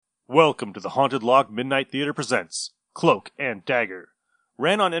Welcome to the Haunted Log Midnight Theater presents Cloak and Dagger.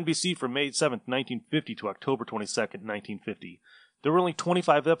 Ran on NBC from May 7th, 1950 to October 22nd, 1950. There were only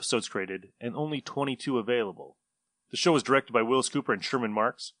 25 episodes created and only 22 available. The show was directed by Willis Cooper and Sherman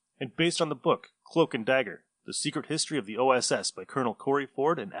Marks and based on the book Cloak and Dagger, The Secret History of the OSS by Colonel Corey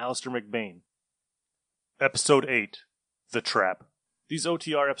Ford and Alistair McBain. Episode 8, The Trap. These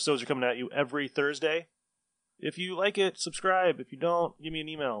OTR episodes are coming at you every Thursday. If you like it, subscribe. If you don't, give me an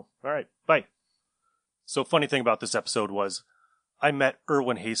email. All right, bye. So, funny thing about this episode was I met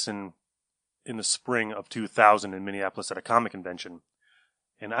Erwin Hasen in the spring of 2000 in Minneapolis at a comic convention.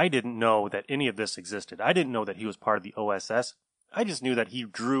 And I didn't know that any of this existed. I didn't know that he was part of the OSS. I just knew that he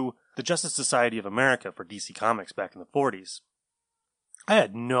drew the Justice Society of America for DC Comics back in the 40s. I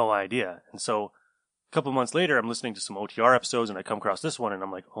had no idea. And so, a couple months later, I'm listening to some OTR episodes and I come across this one and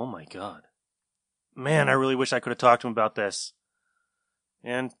I'm like, oh my god. Man, I really wish I could have talked to him about this.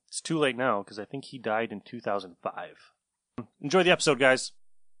 And it's too late now, because I think he died in 2005. Enjoy the episode, guys.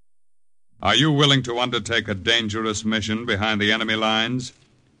 Are you willing to undertake a dangerous mission behind the enemy lines,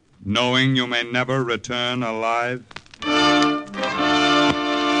 knowing you may never return alive?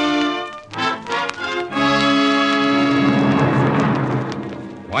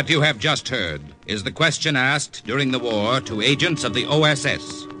 What you have just heard is the question asked during the war to agents of the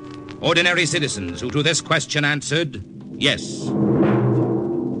OSS. Ordinary citizens who to this question answered, yes.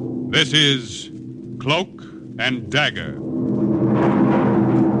 This is Cloak and Dagger.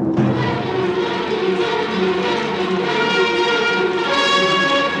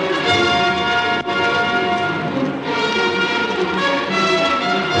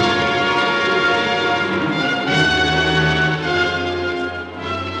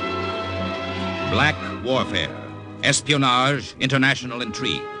 Black warfare, espionage, international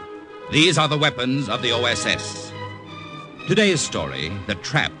intrigue. These are the weapons of the OSS. Today's story, The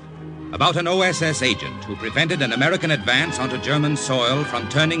Trap, about an OSS agent who prevented an American advance onto German soil from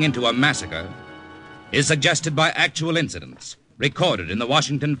turning into a massacre, is suggested by actual incidents recorded in the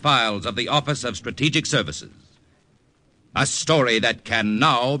Washington files of the Office of Strategic Services. A story that can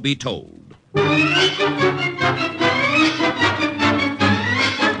now be told.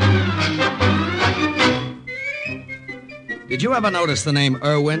 Did you ever notice the name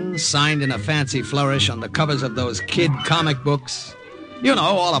Irwin signed in a fancy flourish on the covers of those kid comic books? You know,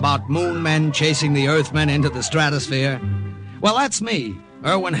 all about moon men chasing the earthmen into the stratosphere. Well, that's me,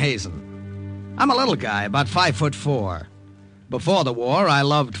 Erwin Hasen. I'm a little guy, about 5'4". Before the war, I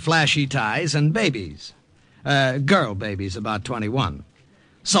loved flashy ties and babies. Girl babies, about 21.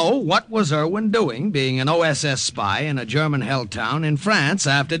 So, what was Irwin doing, being an OSS spy in a German-held town in France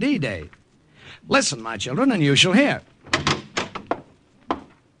after D-Day? Listen, my children, and you shall hear.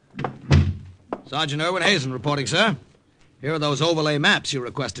 Sergeant Erwin Hasen reporting, sir. Here are those overlay maps you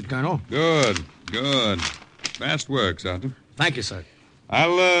requested, Colonel. Good. Fast work, Sergeant. Thank you, sir.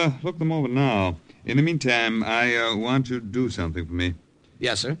 I'll look them over now. In the meantime, I want you to do something for me.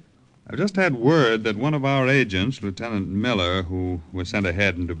 Yes, sir. I've just had word that one of our agents, Lieutenant Miller, who was sent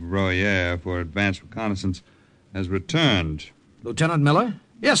ahead into Bruyere for advance reconnaissance, has returned. Lieutenant Miller?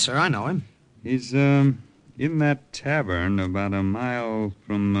 Yes, sir, I know him. He's in that tavern about a mile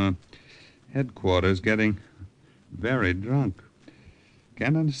from headquarters, getting very drunk.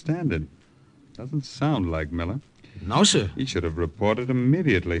 Can't understand it. Doesn't sound like Miller. No, sir. He should have reported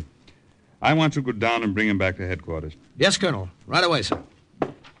immediately. I want you to go down and bring him back to headquarters. Yes, Colonel. Right away, sir.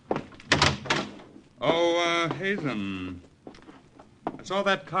 Oh, Hazen. I saw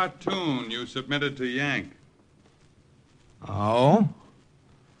that cartoon you submitted to Yank. Oh?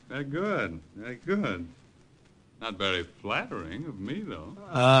 Very good. Not very flattering of me,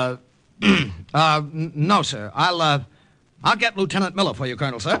 though. No, sir. I'll get Lieutenant Miller for you,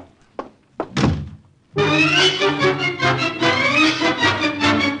 Colonel, sir.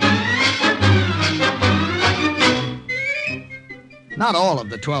 Not all of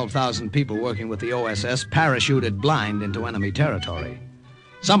the 12,000 people working with the OSS parachuted blind into enemy territory.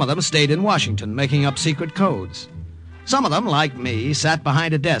 Some of them stayed in Washington, making up secret codes. Some of them, like me, sat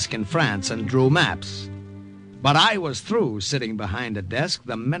behind a desk in France and drew maps. But I was through sitting behind a desk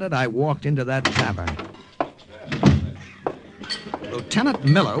the minute I walked into that tavern. Lieutenant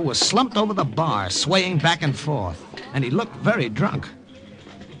Miller was slumped over the bar, swaying back and forth, and he looked very drunk.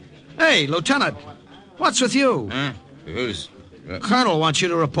 Hey, Lieutenant, what's with you? Huh? Who's... Colonel wants you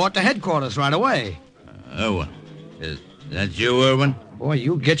to report to headquarters right away. Irwin. Is that you, Irwin? Boy,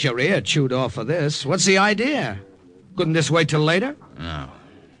 you'll get your ear chewed off for this. What's the idea? Couldn't this wait till later? No,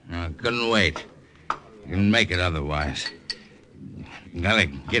 couldn't wait. You can make it otherwise. Gotta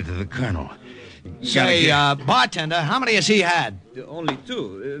get to the colonel. Say, bartender, how many has he had? Only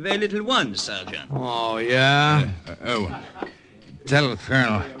two. Very little ones, Sergeant. Oh, yeah? Tell the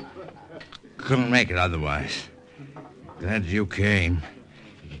Colonel. Couldn't make it otherwise. Glad you came.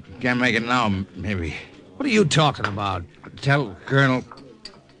 Can't make it now, maybe. What are you talking about? Tell Colonel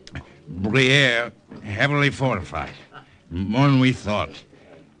Briere heavily fortified. More than we thought.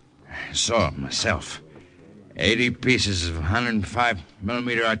 Saw it myself. 80 pieces of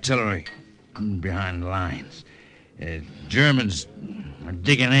 105mm artillery behind the lines. Germans are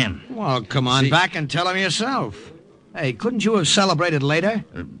digging in. Well, come on back and tell him yourself. Hey, couldn't you have celebrated later?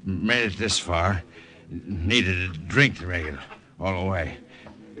 Made it this far. Needed a drink to make it all the way.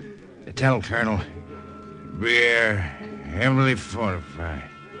 Tell Colonel we're heavily fortified.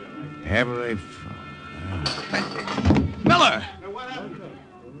 Heavily fortified. Miller!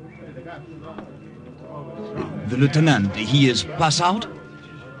 The lieutenant, he is pass out?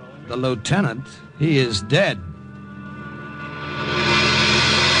 The lieutenant, he is dead.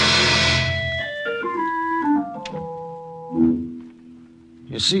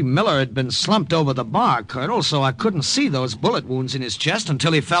 You see, Miller had been slumped over the bar, Colonel, so I couldn't see those bullet wounds in his chest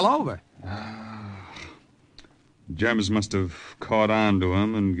until he fell over. The Germans must have caught on to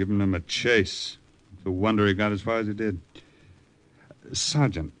him and given him a chase. It's a wonder he got as far as he did.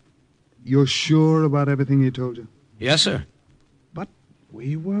 Sergeant, you're sure about everything he told you? Yes, sir. But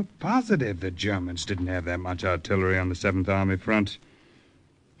we were positive the Germans didn't have that much artillery on the 7th Army front.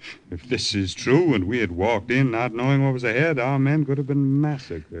 If this is true and we had walked in not knowing what was ahead, our men could have been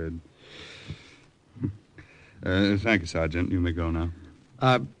massacred. Thank you, Sergeant. You may go now.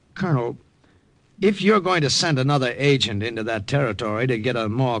 Colonel, if you're going to send another agent into that territory to get a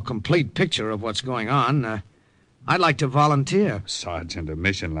more complete picture of what's going on, I'd like to volunteer. Sergeant, a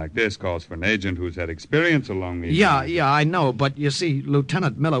mission like this calls for an agent who's had experience along these Yeah, lines. I know, but you see,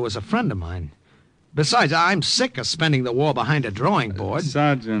 Lieutenant Miller was a friend of mine. Besides, I'm sick of spending the war behind a drawing board.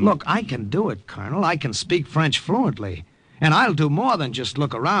 Sergeant... Look, I can do it, Colonel. I can speak French fluently. And I'll do more than just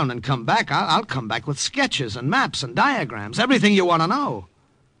look around and come back. I'll come back with sketches and maps and diagrams, everything you want to know.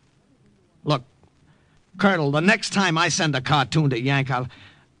 Look, Colonel, the next time I send a cartoon to Yank,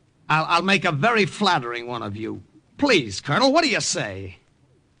 I'll make a very flattering one of you. Please, Colonel, what do you say?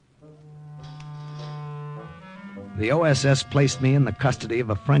 The OSS placed me in the custody of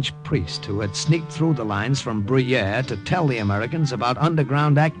a French priest who had sneaked through the lines from Bruyere to tell the Americans about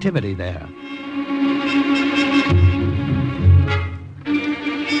underground activity there.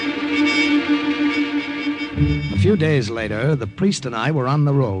 A few days later, the priest and I were on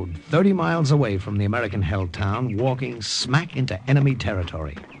the road, 30 miles away from the American-held town, walking smack into enemy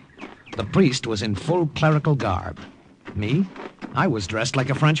territory. The priest was in full clerical garb. Me? I was dressed like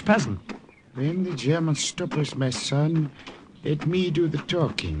a French peasant. When the Germans stop us, my son, let me do the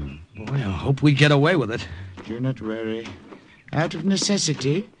talking. Boy, I hope we get away with it. Do not worry. Out of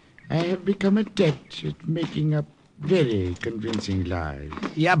necessity, I have become adept at making up very convincing lies.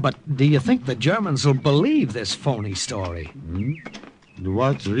 Yeah, but do you think the Germans will believe this phony story?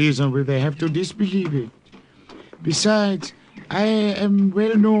 What reason will they have to disbelieve it? Besides, I am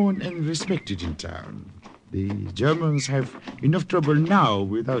well known and respected in town. The Germans have enough trouble now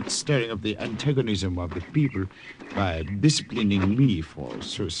without stirring up the antagonism of the people by disciplining me for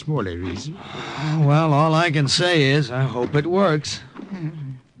so small a reason. Well, all I can say is I hope it works.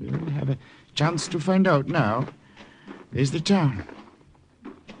 We'll have a chance to find out now. There's the town.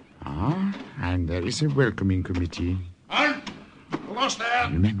 And there is a welcoming committee. Halt! Who was there?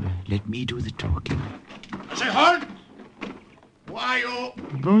 Remember, let me do the talking. I say halt! Who are you?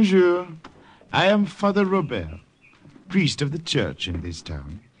 Bonjour. I am Father Robert, priest of the church in this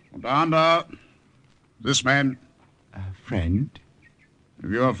town. And this man, A friend? if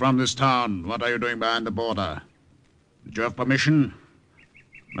you are from this town, what are you doing behind the border? Did you have permission?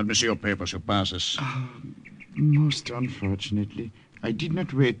 Let me see your papers, your passes. Most unfortunately, I did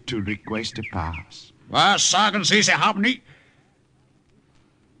not wait to request a pass. Was sagen Sie, Sie haben nicht?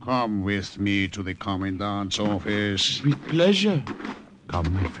 Come with me to the commandant's office. With pleasure.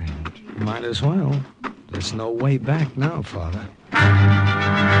 Come, my friend. Might as well. There's no way back now, Father.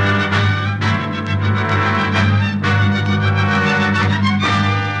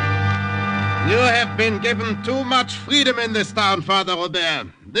 You have been given too much freedom in this town, Father Robert.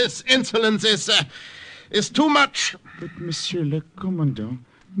 This insolence is too much. But, Monsieur le Commandant,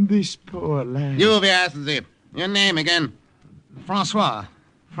 this poor lad... You, wie heißen Sie? Your name again? Francois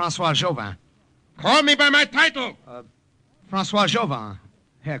Chauvin. Call me by my title. Francois Chauvin,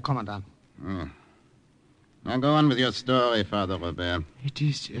 Herr Kommandant. Now go on with your story, Father Robert. It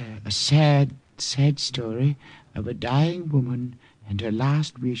is a sad, sad story of a dying woman and her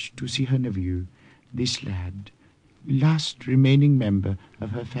last wish to see her nephew, this lad, last remaining member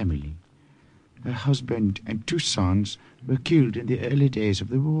of her family. Her husband and 2 sons were killed in the early days of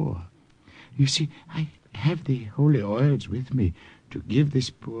the war. You see, I have the holy oils with me to give this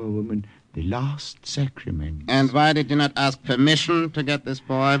poor woman the last sacrament. And why did you not ask permission to get this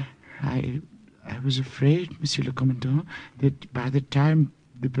boy? I was afraid, Monsieur le Commandant, that by the time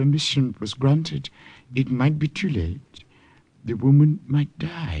the permission was granted, it might be too late. The woman might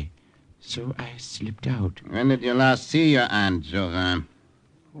die. So I slipped out. When did you last see your Aunt, Jorin?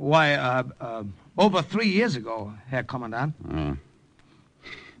 Why, over 3 years ago, Herr Commandant. Oh.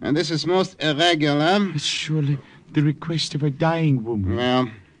 And this is most irregular. It's surely the request of a dying woman. Well,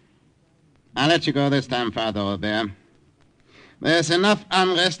 I'll let you go this time, Father Robert. There's enough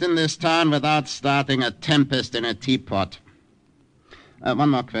unrest in this town without starting a tempest in a teapot. One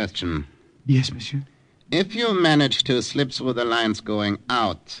more question. Yes, monsieur. If you managed to slip through the lines going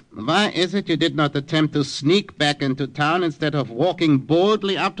out, why is it you did not attempt to sneak back into town instead of walking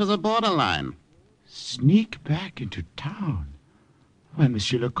boldly up to the borderline? Sneak back into town? Why,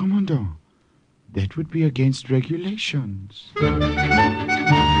 Monsieur le Commandant, that would be against regulations.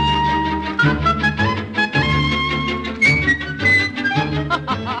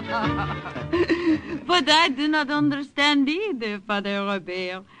 But I do not understand either, Father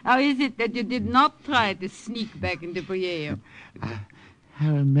Robert. How is it that you did not try to sneak back into Briere?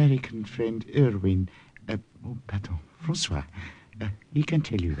 Our American friend Irwin, Francois, he can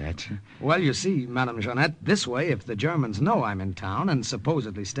tell you that. Well, you see, Madame Jeanette, this way, if the Germans know I'm in town and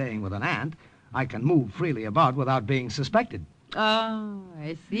supposedly staying with an aunt, I can move freely about without being suspected. Oh,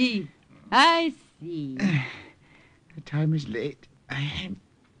 I see. I see. The time is late. I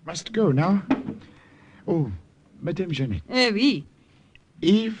must go now. Oh, Madame Jeanette. Oui.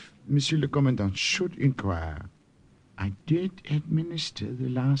 If Monsieur le Commandant should inquire, I did administer the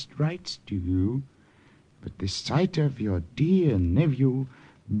last rites to you, but the sight of your dear nephew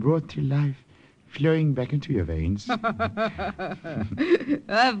brought to life, flowing back into your veins. Of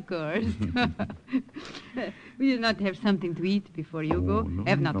course. Will you not have something to eat before you go? No,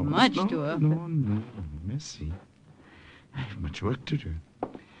 Have not much to offer. No, merci. I have much work to do.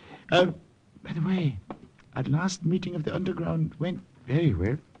 By the way, our last meeting of the underground went very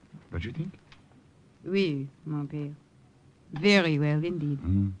well. What do you think? Oui, mon père. Very well indeed.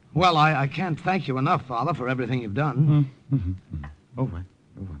 Well, I can't thank you enough, Father, for everything you've done. Au revoir,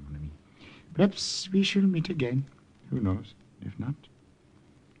 mon ami. Perhaps we shall meet again. Who knows? If not,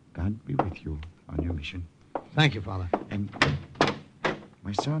 God be with you on your mission. Thank you, Father. And,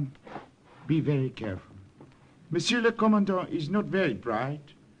 my son, be very careful. Monsieur le Commandant is not very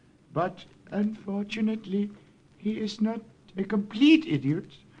bright, but unfortunately, he is not a complete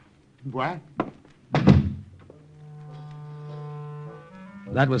idiot. What?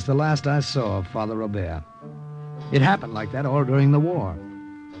 That was the last I saw of Father Robert. It happened like that all during the war.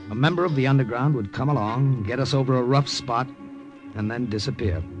 A member of the underground would come along, get us over a rough spot, and then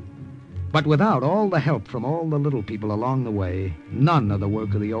disappear. But without all the help from all the little people along the way, none of the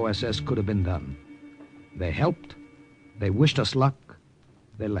work of the OSS could have been done. They helped, they wished us luck,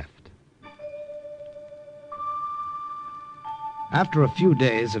 they left. After a few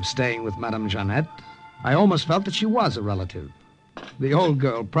days of staying with Madame Jeanette, I almost felt that she was a relative. The old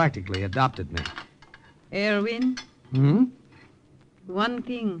girl practically adopted me. Erwin? One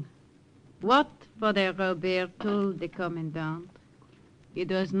thing. What Father Robert told the Commandant, it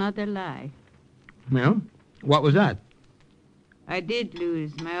was not a lie. Yeah? What was that? I did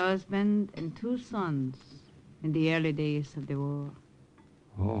lose my husband and 2 sons in the early days of the war.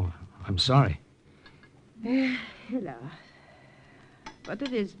 Oh, I'm sorry. Hello. But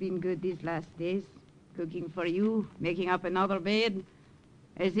it has been good these last days, cooking for you, making up another bed,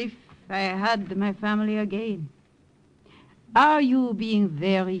 as if I had my family again. Are you being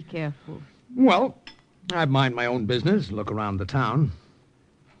very careful? Well, I mind my own business, look around the town.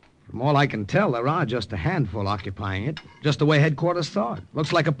 From all I can tell, there are just a handful occupying it, just the way headquarters thought.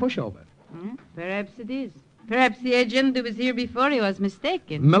 Looks like a pushover. Perhaps it is. Perhaps the agent who was here before you was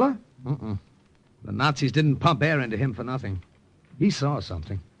mistaken. Miller? The Nazis didn't pump air into him for nothing. He saw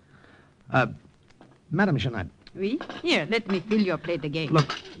something. Madame Jeanette. Oui? Here, let me fill your plate again.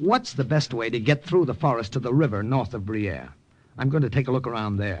 Look, what's the best way to get through the forest to the river north of Briere? I'm going to take a look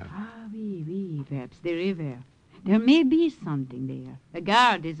around there. Oui, perhaps the river. There may be something there. A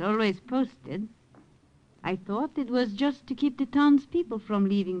guard is always posted. I thought it was just to keep the townspeople from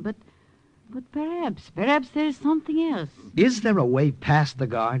leaving, but perhaps there's something else. Is there a way past the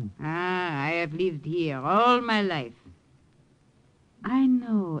guard? I have lived here all my life. I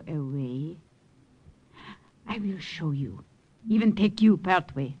know a way. I will show you. Even take you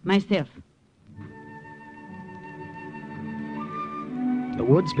part way, myself. The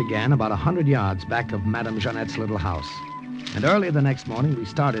woods began about 100 yards back of Madame Jeanette's little house. And early the next morning, we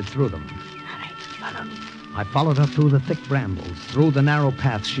started through them. All right, follow me. I followed her through the thick brambles, through the narrow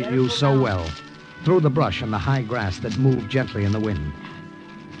paths she knew so well, through the brush and the high grass that moved gently in the wind.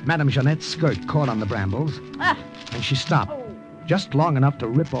 Madame Jeanette's skirt caught on the brambles, and she stopped, just long enough to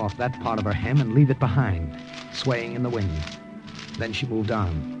rip off that part of her hem and leave it behind, swaying in the wind. Then she moved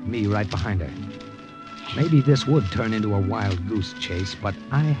on, me right behind her. Maybe this would turn into a wild goose chase, but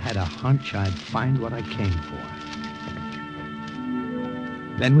I had a hunch I'd find what I came for.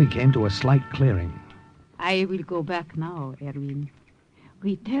 Then we came to a slight clearing. I will go back now, Erwin.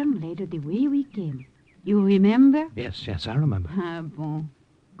 Return later the way we came. You remember? Yes, I remember. Ah, bon.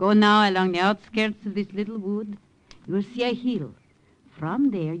 Go now along the outskirts of this little wood. You will see a hill.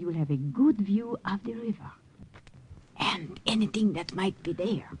 From there, you will have a good view of the river. And anything that might be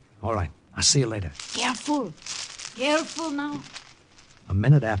there. All right. I'll see you later. Careful. Careful now. A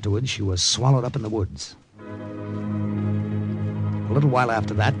minute afterwards, she was swallowed up in the woods. A little while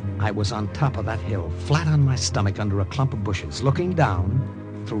after that, I was on top of that hill, flat on my stomach under a clump of bushes, looking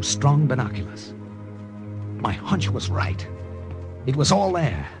down through strong binoculars. My hunch was right. It was all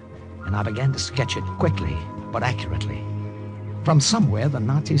there, and I began to sketch it quickly, but accurately. From somewhere, the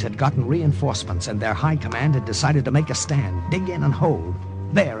Nazis had gotten reinforcements, and their high command had decided to make a stand, dig in and hold,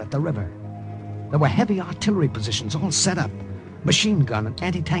 there at the river. There were heavy artillery positions all set up, machine gun and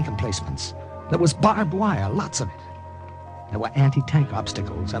anti-tank emplacements. There was barbed wire, lots of it. There were anti-tank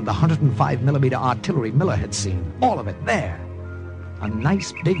obstacles and the 105mm artillery Miller had seen, all of it there. A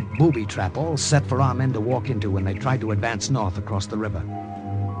nice big booby trap all set for our men to walk into when they tried to advance north across the river.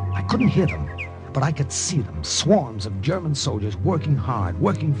 I couldn't hear them, but I could see them, swarms of German soldiers working hard,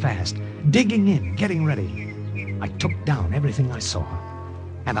 working fast, digging in, getting ready. I took down everything I saw.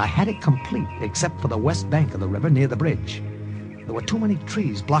 And I had it complete except for the west bank of the river near the bridge. There were too many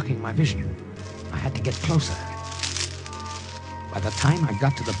trees blocking my vision. I had to get closer. By the time I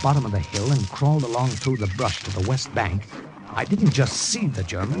got to the bottom of the hill and crawled along through the brush to the west bank, I didn't just see the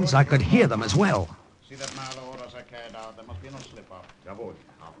Germans, I could hear them as well. See that now the orders are carried out. There must be no slip-up. Jawohl,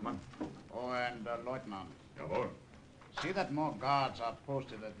 Hauptmann. Oh, and Lieutenant. Jawohl. See that more guards are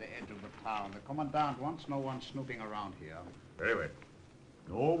posted at the edge of the town. The commandant wants no one snooping around here. Very well.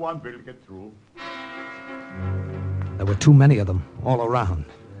 No one will get through. There were too many of them, all around.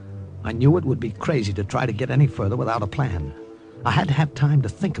 I knew it would be crazy to try to get any further without a plan. I had to have time to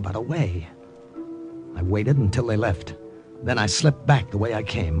think about a way. I waited until they left. Then I slipped back the way I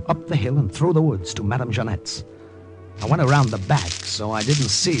came, up the hill and through the woods to Madame Jeanette's. I went around the back, so I didn't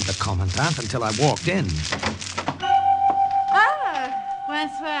see the commandant until I walked in. Ah,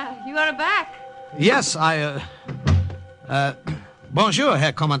 Francois, you are back. Yes, bonjour,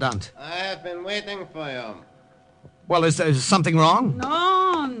 Herr Commandant. I have been waiting for you. Well, is there something wrong?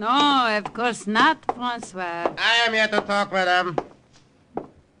 No, of course not, Francois. I am here to talk with him.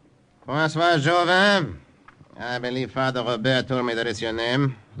 Francois Jouvin. I believe Father Robert told me that is your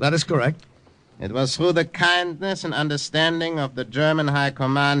name. That is correct. It was through the kindness and understanding of the German High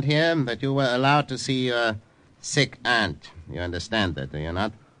Command here that you were allowed to see your sick aunt. You understand that, do you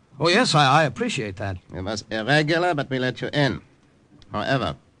not? Oh, yes, I appreciate that. It was irregular, but we let you in.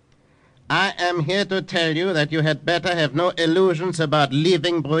 However, I am here to tell you that you had better have no illusions about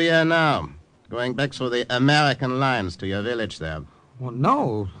leaving Bruyere now, going back through the American lines to your village there. Well,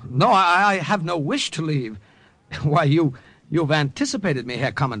 no, I have no wish to leave. Why, you've anticipated me,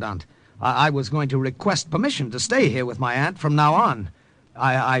 Herr Commandant. I was going to request permission to stay here with my aunt from now on.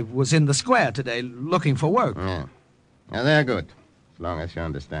 I was in the square today looking for work. Yeah. Now, they're good, as long as you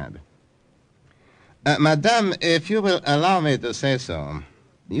understand. Madame, if you will allow me to say so,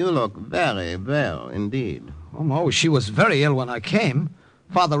 you look very well indeed. Oh, no, she was very ill when I came.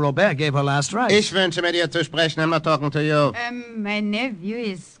 Father Robert gave her last rites. Ich wünsche mit dir zu sprechen. I'm not talking to you. My nephew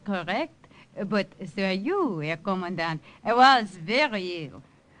is correct, but so are you, Herr Commandant. I was very ill,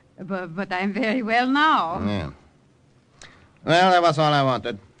 but I'm very well now. Yeah. Well, that was all I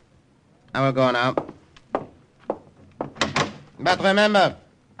wanted. I will go now. But remember,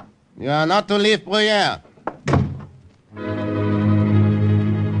 you are not to leave Bruyere.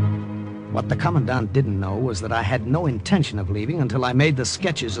 What the Commandant didn't know was that I had no intention of leaving until I made the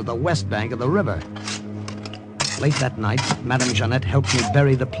sketches of the west bank of the river. Late that night, Madame Jeanette helped me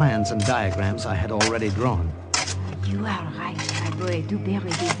bury the plans and diagrams I had already drawn. You are right, my boy, to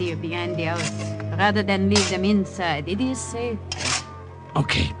bury these here behind the house, rather than leave them inside. It is safe.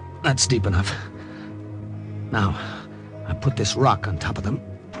 Okay, that's deep enough. Now, I put this rock on top of them.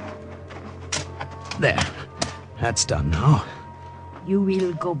 There, that's done now. You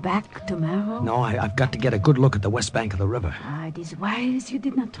will go back tomorrow? No, I've got to get a good look at the west bank of the river. It is wise you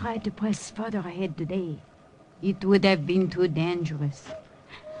did not try to press further ahead today. It would have been too dangerous.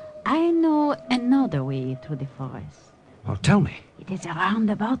 I know another way through the forest. Oh, tell me. It is a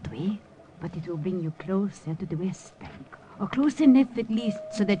roundabout way, but it will bring you closer to the west bank. Or close enough at least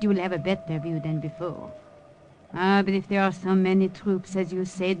so that you will have a better view than before. But if there are so many troops, as you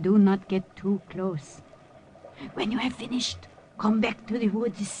say, do not get too close. When you have finished, come back to the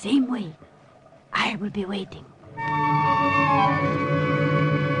woods the same way. I will be waiting.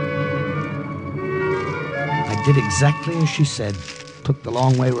 I did exactly as she said, took the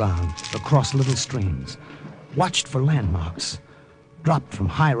long way round, across little streams, watched for landmarks, dropped from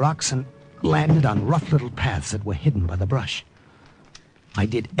high rocks and landed on rough little paths that were hidden by the brush. I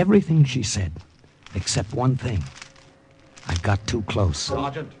did everything she said, except one thing. I got too close.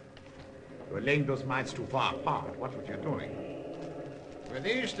 Sergeant, you're laying those mines too far apart. Watch what you're doing. With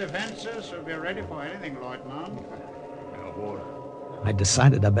these defenses, we'll be ready for anything, Lieutenant. I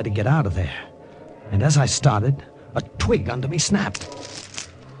decided I better get out of there. And as I started, a twig under me snapped.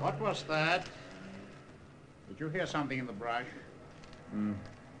 What was that? Did you hear something in the brush?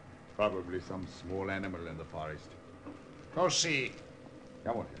 Probably some small animal in the forest. Go see.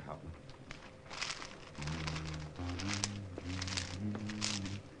 Come on, Herr Hauptmann.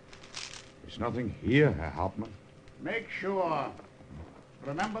 There's nothing here, Herr Hauptmann. Make sure.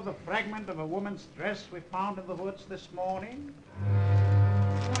 Remember the fragment of a woman's dress we found in the woods this morning?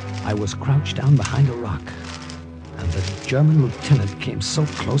 I was crouched down behind a rock, and the German lieutenant came so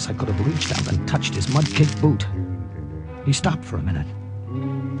close I could have reached out and touched his mud-caked boot. He stopped for a minute,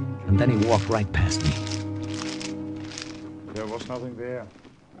 and then he walked right past me. There was nothing there.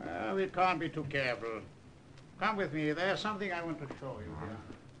 We can't be too careful. Come with me. There's something I want to show you here.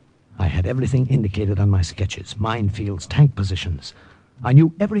 I had everything indicated on my sketches, minefields, tank positions. I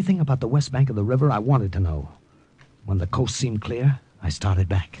knew everything about the west bank of the river I wanted to know. When the coast seemed clear, I started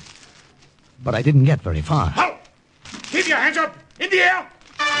back. But I didn't get very far. Halt! Keep your hands up! In the air!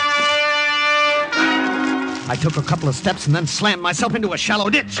 I took a couple of steps and then slammed myself into a shallow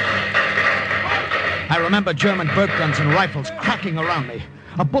ditch. I remember German bird guns and rifles cracking around me.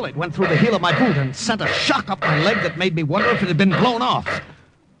 A bullet went through the heel of my boot and sent a shock up my leg that made me wonder if it had been blown off.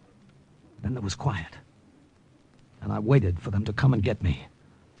 Then there was quiet, and I waited for them to come and get me.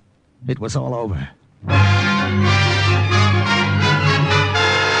 It was all over.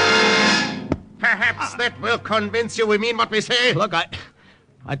 Perhaps that will convince you we mean what we say. Look,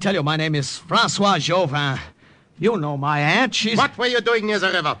 I tell you, my name is Francois Jauvin. You know my aunt. She's... What were you doing near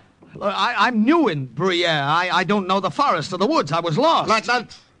the river? Look, I'm new in Bruyere. I don't know the forest or the woods. I was lost.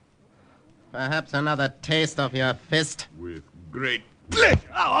 Lieutenant, perhaps another taste of your fist? With great...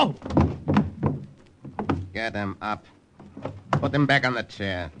 Oh! Get him up. Put him back on the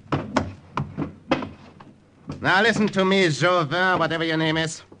chair. Now listen to me, Jauvin, whatever your name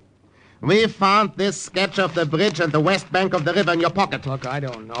is. We found this sketch of the bridge and the west bank of the river in your pocket. Look, I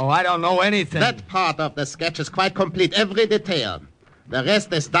don't know. I don't know anything. That part of the sketch is quite complete, every detail. The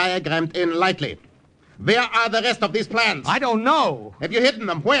rest is diagrammed in lightly. Where are the rest of these plans? I don't know. Have you hidden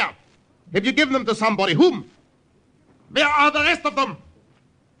them? Where? Have you given them to somebody? Whom? Where are the rest of them?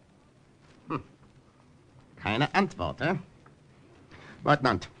 Keine Antwort, eh?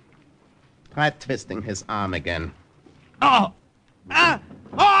 Lieutenant, try twisting his arm again. Oh!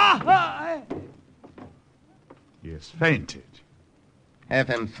 He has fainted. Have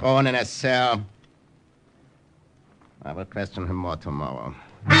him thrown in a cell. I will question him more tomorrow.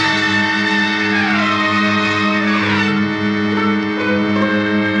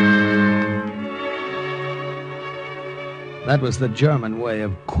 That was the German way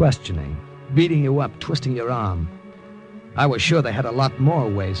of questioning. Beating you up, twisting your arm. I was sure they had a lot more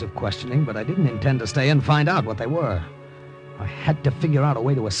ways of questioning, but I didn't intend to stay and find out what they were. I had to figure out a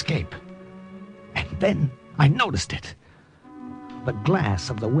way to escape. And then I noticed it. The glass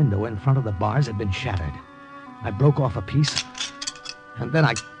of the window in front of the bars had been shattered. I broke off a piece, and then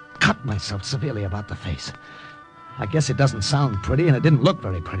I cut myself severely about the face. I guess it doesn't sound pretty, and it didn't look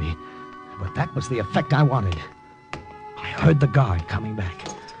very pretty, but that was the effect I wanted. I heard the guard coming back.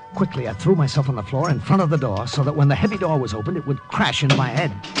 Quickly, I threw myself on the floor in front of the door so that when the heavy door was opened, it would crash into my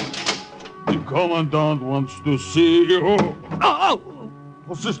head. The Commandant wants to see you. Oh!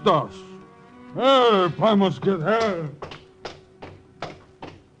 Was ist das? Help! I must get help.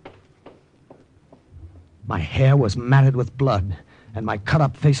 My hair was matted with blood, and my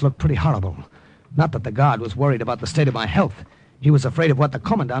cut-up face looked pretty horrible. Not that the guard was worried about the state of my health. He was afraid of what the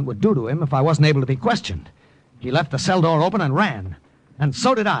Commandant would do to him if I wasn't able to be questioned. He left the cell door open and ran. And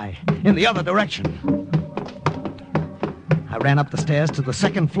so did I, in the other direction. I ran up the stairs to the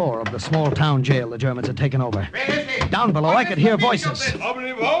second floor of the small town jail the Germans had taken over. Down below, I could hear voices.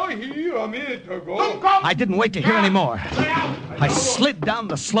 I didn't wait to hear any more. I slid down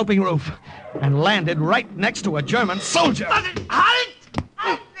the sloping roof and landed right next to a German soldier.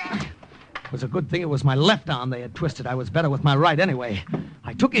 It was a good thing it was my left arm they had twisted. I was better with my right anyway.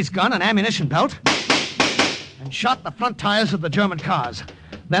 I took his gun and ammunition belt and shot the front tires of the German cars.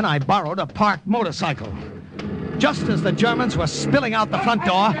 Then I borrowed a parked motorcycle. Just as the Germans were spilling out the front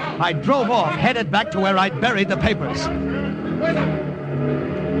door, I drove off, headed back to where I'd buried the papers.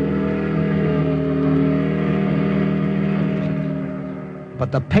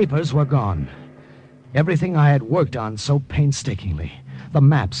 But the papers were gone. Everything I had worked on so painstakingly. The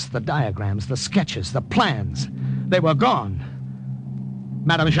maps, the diagrams, the sketches, the plans. They were gone.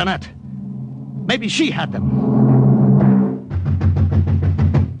 Madame Jeanette. Maybe she had them.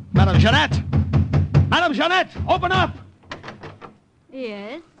 Madame Jeanette! Madame Jeanette, open up!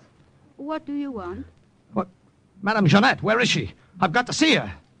 Yes? What do you want? What? Madame Jeanette, where is she? I've got to see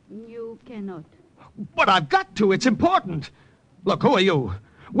her. You cannot. But I've got to. It's important. Look, who are you?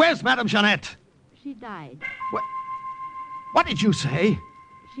 Where's Madame Jeanette? She died. What did you say?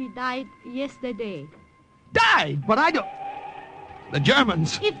 She died yesterday. Died? But I don't... The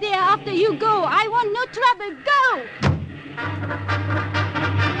Germans... If they're after you, go. I want no trouble. Go!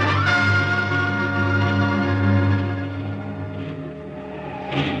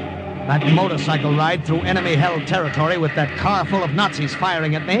 That motorcycle ride through enemy-held territory with that car full of Nazis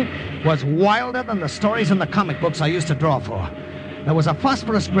firing at me was wilder than the stories in the comic books I used to draw for. There was a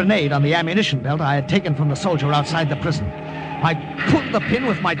phosphorus grenade on the ammunition belt I had taken from the soldier outside the prison. I pulled the pin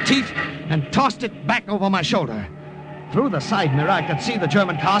with my teeth and tossed it back over my shoulder. Through the side mirror, I could see the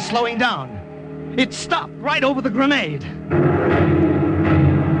German car slowing down. It stopped right over the grenade.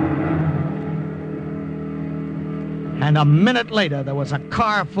 And a minute later, there was a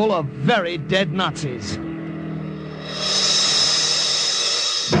car full of very dead Nazis.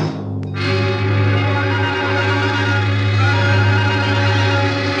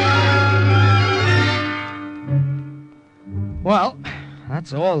 Well,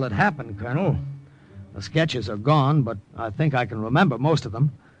 that's all that happened, Colonel. The sketches are gone, but I think I can remember most of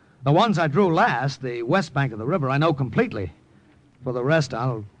them. The ones I drew last, the west bank of the river, I know completely. For the rest,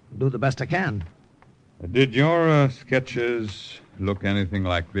 I'll do the best I can. Did your sketches look anything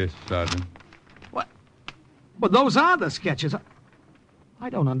like this, Sergeant? What? Well, those are the sketches. I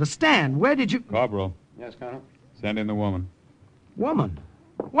don't understand. Where did you... Corporal. Yes, Colonel? Send in the woman. Woman?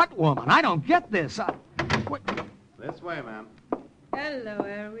 What woman? I don't get this. Wait. This way, ma'am. Hello,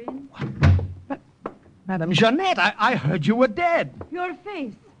 Erwin. Madame Jeanette, I heard you were dead. Your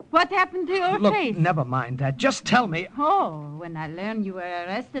face. What happened to your Look, face? never mind that. Just tell me. Oh, when I learned you were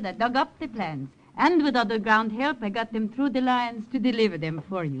arrested, I dug up the plans. And with underground help, I got them through the lines to deliver them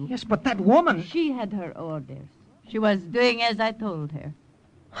for you. Yes, but that woman... She had her orders. She was doing as I told her.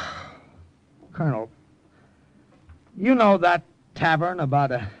 Colonel, you know that tavern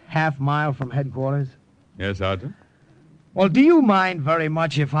about a half-mile from headquarters? Yes, Sergeant. Well, do you mind very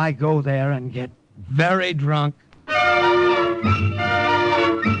much if I go there and get very drunk?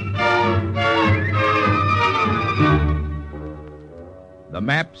 The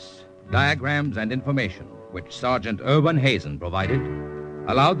maps, diagrams, and information which Sergeant Irwin Hazen provided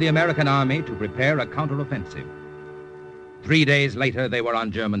allowed the American Army to prepare a counteroffensive. 3 days later, they were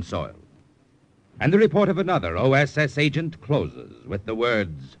on German soil. And the report of another OSS agent closes with the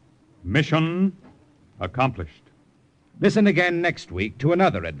words, Mission accomplished. Listen again next week to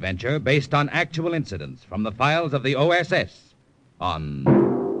another adventure based on actual incidents from the files of the OSS on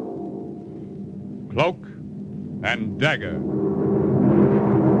Cloak and Dagger.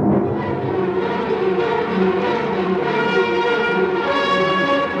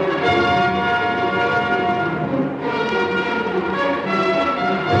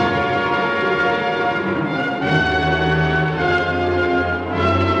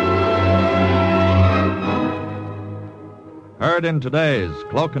 Heard in today's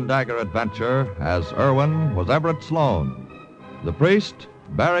Cloak and Dagger adventure as Irwin was Everett Sloan, the priest,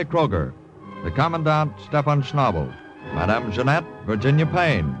 Barry Kroger, the commandant, Stefan Schnabel, Madame Jeanette, Virginia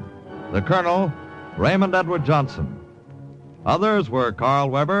Payne, the colonel, Raymond Edward Johnson. Others were Carl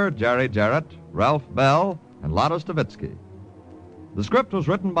Weber, Jerry Jarrett, Ralph Bell, and Lotta Stavitsky. The script was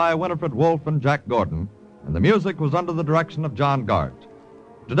written by Winifred Wolfe and Jack Gordon, and the music was under the direction of John Gart.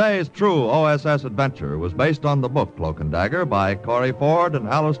 Today's true OSS adventure was based on the book Cloak and Dagger by Corey Ford and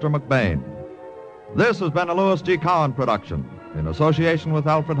Alistair McBain. This has been a Louis G. Cowan production in association with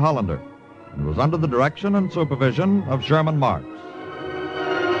Alfred Hollander and was under the direction and supervision of Sherman Marks.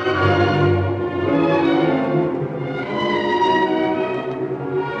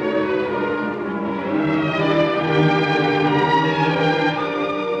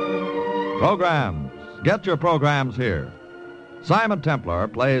 Programs. Get your programs here. Simon Templar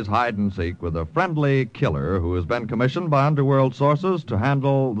plays hide and seek with a friendly killer who has been commissioned by underworld sources to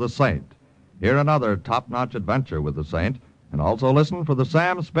handle the Saint. Hear another top-notch adventure with the Saint, and also listen for the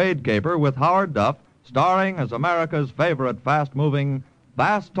Sam Spade Caper with Howard Duff, starring as America's favorite fast-moving,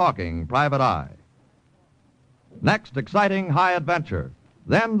 fast-talking private eye. Next, exciting high adventure.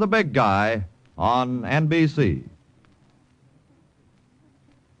 Then the big guy on NBC.